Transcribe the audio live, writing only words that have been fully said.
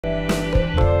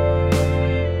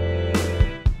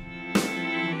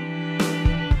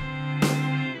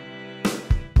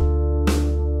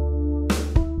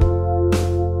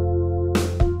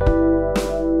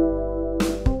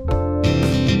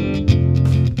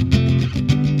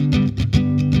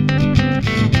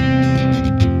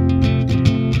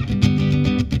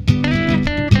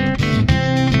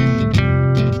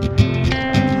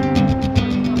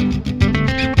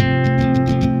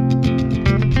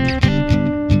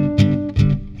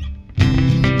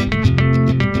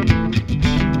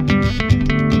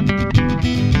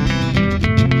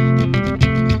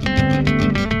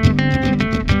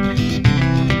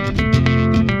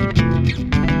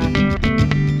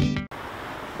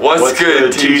What's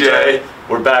good, TJ?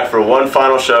 We're back for one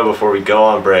final show before we go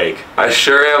on break. I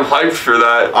sure am hyped for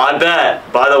that. I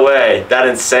bet. By the way, that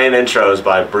insane intro is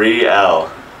by Bree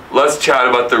L. Let's chat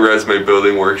about the resume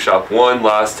building workshop one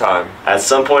last time. At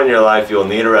some point in your life, you'll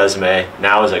need a resume.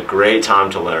 Now is a great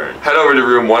time to learn. Head over to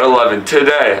room 111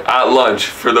 today at lunch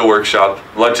for the workshop.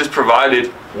 Lunch is provided.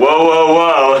 Whoa, whoa,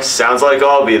 whoa. Sounds like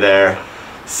I'll be there.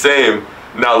 Same.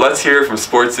 Now let's hear from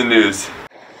sports and news.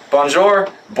 Bonjour,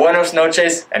 buenos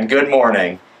noches, and good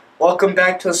morning. Welcome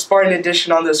back to the Spartan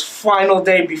edition on this final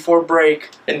day before break.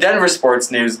 In Denver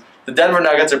sports news, the Denver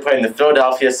Nuggets are playing the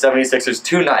Philadelphia 76ers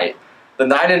tonight. The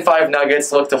 9-5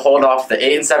 Nuggets look to hold off the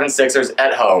 8-7 Sixers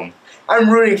at home. I'm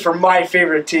rooting for my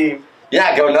favorite team.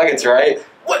 Yeah, go Nuggets, right?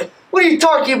 What are you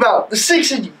talking about? The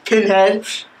Sixers, you pinhead.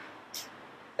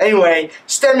 Anyway,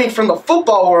 stemming from the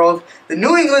football world, the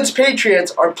New England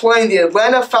Patriots are playing the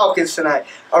Atlanta Falcons tonight,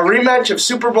 a rematch of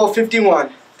Super Bowl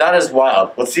 51. That is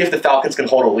wild. Let's see if the Falcons can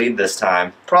hold a lead this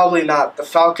time. Probably not. The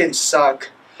Falcons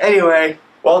suck. Anyway.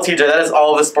 Well, TJ, that is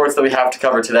all of the sports that we have to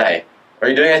cover today. Are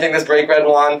you doing anything this break, Red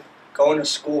One? Going to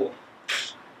school.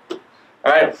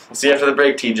 Alright, we'll see you after the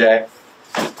break, TJ.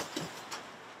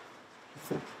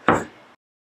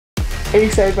 Are you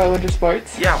excited about winter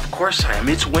sports? Yeah, of course I am.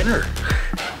 It's winter.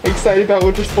 Are you excited about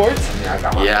winter sports?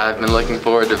 Yeah, I've been looking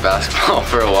forward to basketball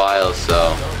for a while,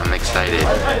 so I'm excited.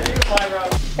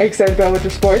 Are you excited about winter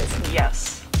sports?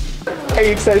 Yes. Are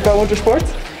you excited about winter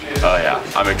sports? Oh yeah,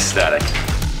 I'm ecstatic.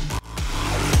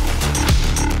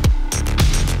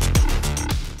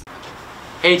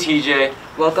 Hey TJ,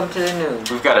 welcome to the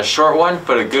news. We've got a short one,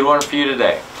 but a good one for you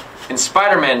today. In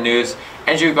Spider-Man news,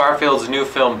 Andrew Garfield's new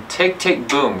film Tick, Tick,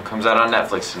 Boom comes out on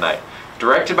Netflix tonight.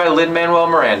 Directed by Lin-Manuel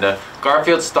Miranda,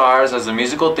 Garfield stars as a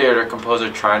musical theater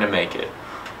composer trying to make it.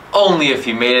 Only if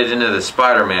he made it into the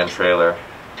Spider-Man trailer.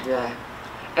 Yeah.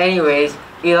 Anyways,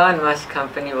 Elon Musk's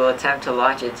company will attempt to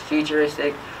launch its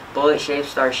futuristic bullet-shaped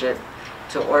starship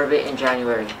to orbit in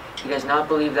January. He does not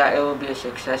believe that it will be a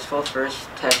successful first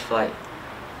test flight.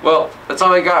 Well, that's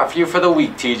all I got for you for the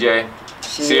week, TJ.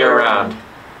 See you around.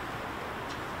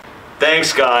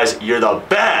 Thanks, guys. You're the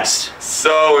best.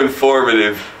 So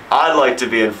informative. I'd like to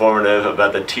be informative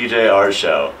about the TJ Art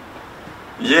Show.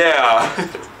 Yeah.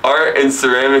 Art and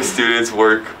ceramic students'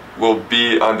 work will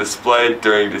be on display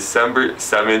during December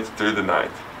 7th through the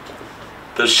 9th.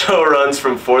 The show runs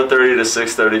from 4:30 to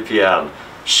 6:30 p.m.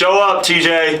 Show up,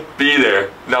 TJ! Be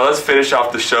there. Now let's finish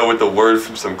off the show with a word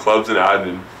from some clubs and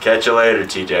admin. Catch you later,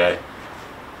 TJ.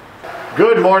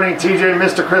 Good morning, TJ.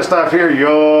 Mr. Kristoff here,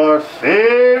 your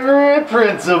favorite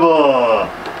principal.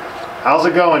 How's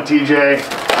it going, TJ?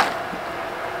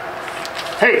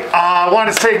 Hey, I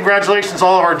wanted to say congratulations to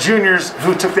all of our juniors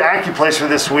who took the AccuPlacer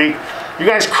this week. You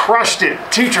guys crushed it.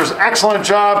 Teachers, excellent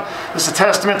job. This is a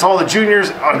testament to all the juniors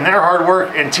on their hard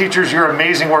work, and teachers, your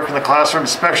amazing work in the classroom,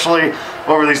 especially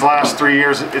over these last 3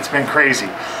 years. It's been crazy.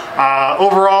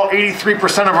 Overall,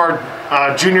 83% of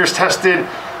our juniors tested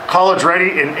college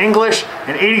ready in English,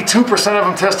 and 82% of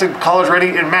them tested college ready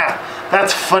in math.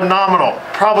 That's phenomenal.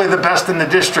 Probably the best in the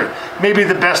district, maybe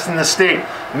the best in the state,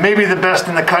 maybe the best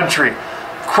in the country.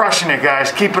 Crushing it,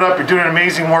 guys. Keep it up. You're doing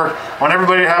amazing work. I want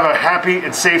everybody to have a happy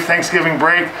and safe Thanksgiving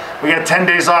break. We got 10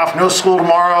 days off, no school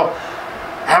tomorrow.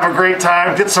 Have a great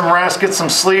time. Get some rest, get some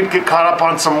sleep, get caught up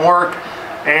on some work,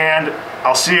 and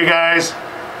I'll see you guys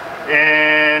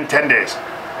in 10 days.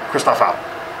 Kristoff out.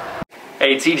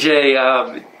 Hey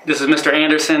TJ, this is Mr.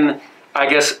 Anderson. I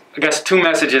guess 2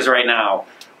 messages right now.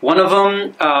 One of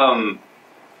them,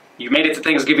 you made it to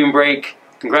Thanksgiving break.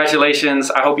 Congratulations.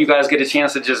 I hope you guys get a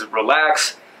chance to just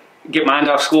relax, get mind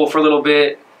off school for a little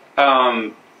bit,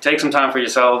 take some time for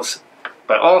yourselves.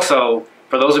 But also,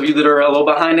 for those of you that are a little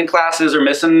behind in classes or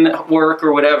missing work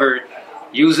or whatever,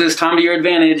 use this time to your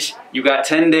advantage. You got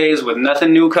 10 days with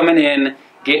nothing new coming in.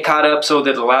 Get caught up so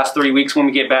that the last 3 weeks when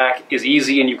we get back is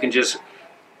easy and you can just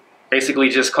basically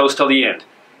just coast till the end.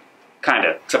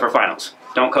 Kinda, except for finals.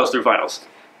 Don't coast through finals.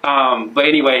 But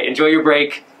anyway, enjoy your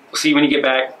break. We'll see you when you get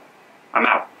back. I'm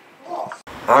out.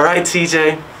 Alright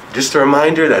TJ, just a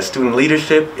reminder that student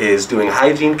leadership is doing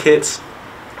hygiene kits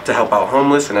to help out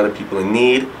homeless and other people in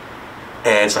need.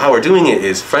 And so how we're doing it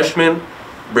is freshmen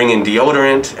bring in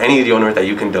deodorant, any deodorant that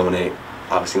you can donate,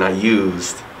 obviously not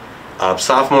used.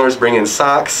 Sophomores bring in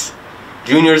socks,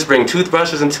 juniors bring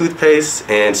toothbrushes and toothpaste,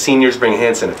 and seniors bring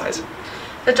hand sanitizer.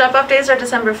 The drop-off days are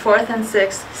December 4th and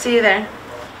 6th. See you there.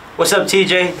 What's up,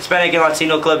 TJ? Hispanic and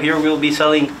Latino Club here. We will be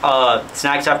selling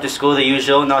snacks after school, the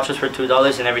usual, nachos for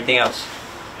 $2 and everything else.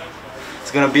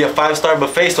 It's gonna be a 5-star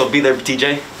buffet, so be there,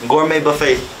 TJ. Gourmet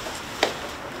buffet.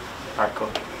 Alright, cool.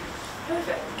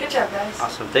 Perfect. Good job, guys.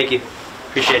 Awesome. Thank you.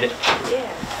 Appreciate it. Yeah.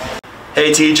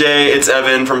 Hey TJ, it's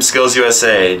Evan from Skills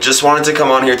USA. Just wanted to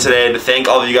come on here today to thank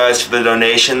all of you guys for the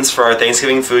donations for our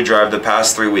Thanksgiving food drive the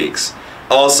past 3 weeks.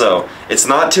 Also, it's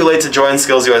not too late to join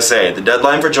Skills USA. The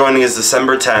deadline for joining is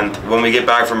December 10th when we get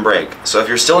back from break. So if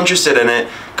you're still interested in it,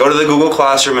 go to the Google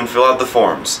Classroom and fill out the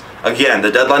forms. Again,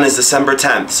 the deadline is December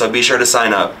 10th, so be sure to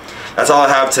sign up. That's all I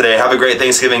have today. Have a great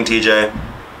Thanksgiving, TJ.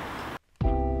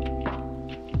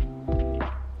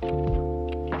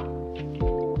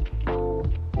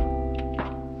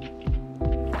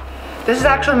 This is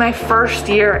actually my first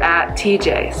year at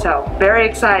TJ, so very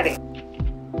exciting.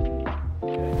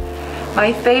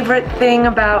 My favorite thing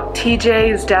about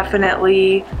TJ is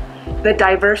definitely the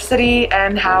diversity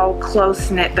and how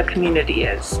close-knit the community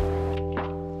is.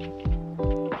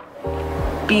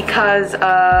 Because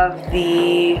of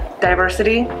the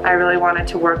diversity, I really wanted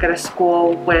to work at a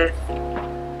school with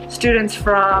students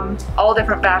from all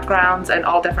different backgrounds and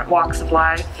all different walks of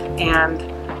life, and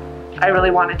I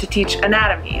really wanted to teach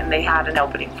anatomy, and they had an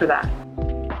opening for that.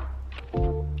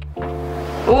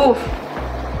 Ooh,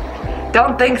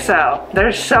 don't think so.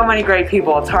 There's so many great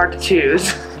people, it's hard to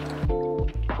choose.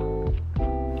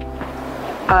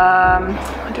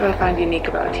 What do I find unique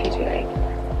about TJ?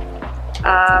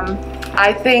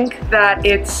 I think that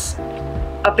it's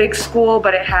a big school,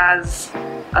 but it has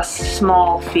a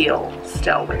small feel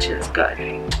still, which is good.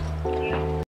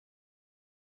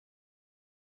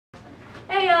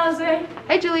 Hey, Ozzy.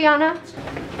 Hey, Juliana.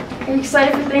 Are you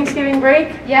excited for Thanksgiving break?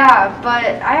 Yeah, but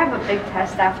I have a big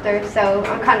test after, so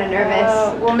I'm kind of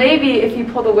nervous. Well, maybe if you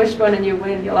pull the wishbone and you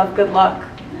win, you'll have good luck.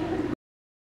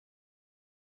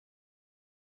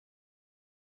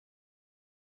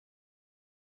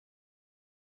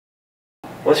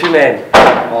 What's your name?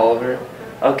 Oliver.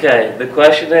 Okay, the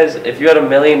question is, if you had $1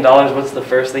 million, what's the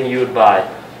first thing you would buy?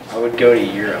 I would go to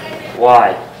Europe.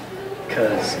 Why?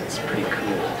 Because it's pretty cool.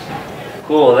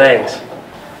 Cool, thanks.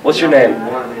 What's your name?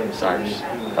 Cyrus.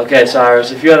 Okay,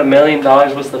 Cyrus, if you had $1 million,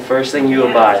 what's the first thing you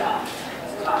would buy?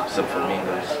 Some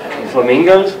flamingos.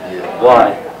 Flamingos? Yeah.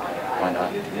 Why? Why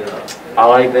not? I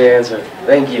like the answer.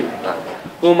 Thank you.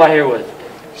 Who am I here with?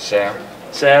 Sam.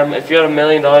 Sam, if you had $1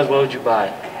 million, what would you buy?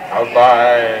 I would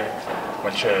buy a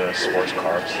bunch of sports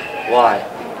cars. Why?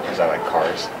 Because I like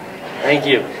cars. Thank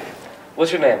you.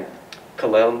 What's your name?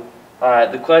 Khalil.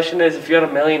 Alright, the question is, if you had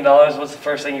 $1 million, what's the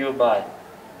first thing you would buy?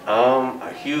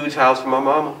 A huge house for my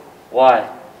mama. Why?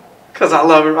 Because I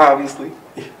love her, obviously.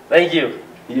 Thank you.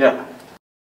 Yeah.